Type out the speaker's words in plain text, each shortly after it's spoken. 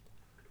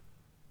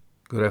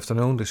Good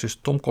afternoon, this is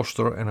Tom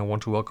Koster and I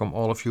want to welcome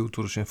all of you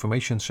to this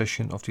information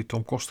session of the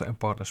Tom Koster and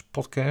Partners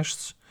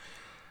podcasts.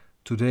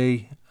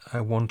 Today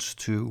I want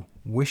to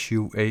wish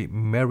you a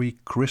Merry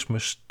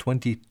Christmas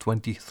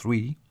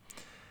 2023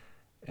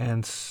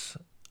 and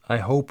I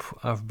hope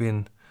I've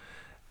been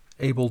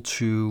able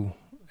to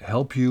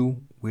help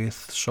you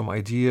with some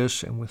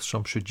ideas and with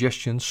some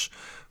suggestions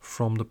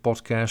from the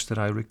podcast that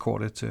I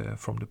recorded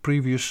from the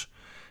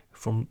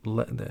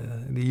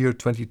year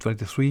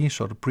 2023,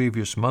 so the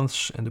previous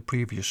months and the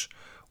previous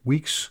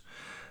weeks.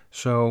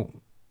 So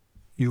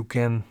you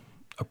can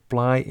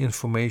apply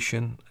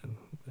information,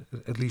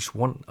 at least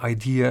one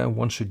idea,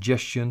 one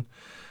suggestion,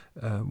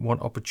 one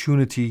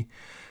opportunity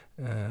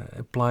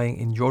applying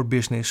in your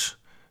business,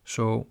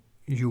 so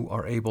you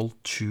are able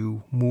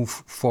to move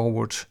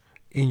forward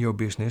in your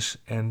business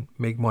and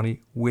make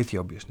money with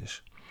your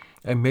business.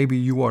 And maybe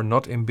you are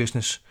not in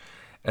business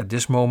at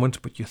this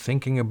moment, but you're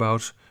thinking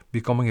about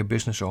becoming a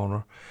business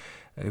owner.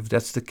 If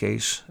that's the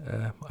case,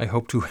 I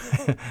hope to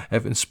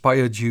have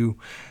inspired you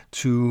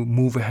to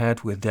move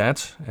ahead with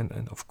that.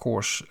 And of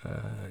course,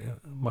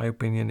 my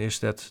opinion is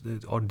that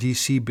our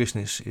DC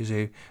business is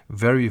a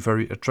very,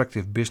 very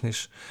attractive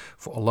business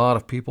for a lot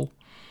of people,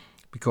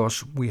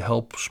 because we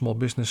help small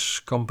business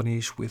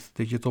companies with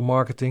digital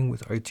marketing,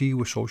 with IT,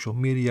 with social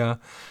media,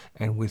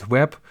 and with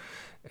web.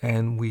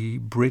 And we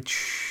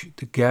bridge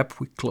the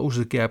gap, we close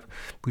the gap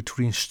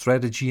between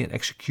strategy and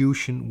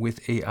execution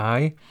with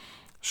AI,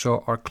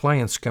 so our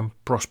clients can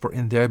prosper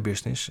in their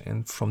business,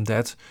 and from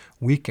that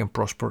we can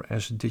prosper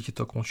as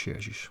digital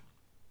concierges.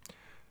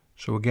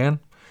 So again,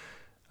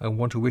 I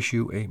want to wish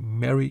you a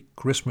Merry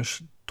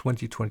Christmas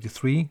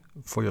 2023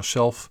 for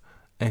yourself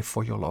and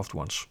for your loved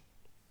ones.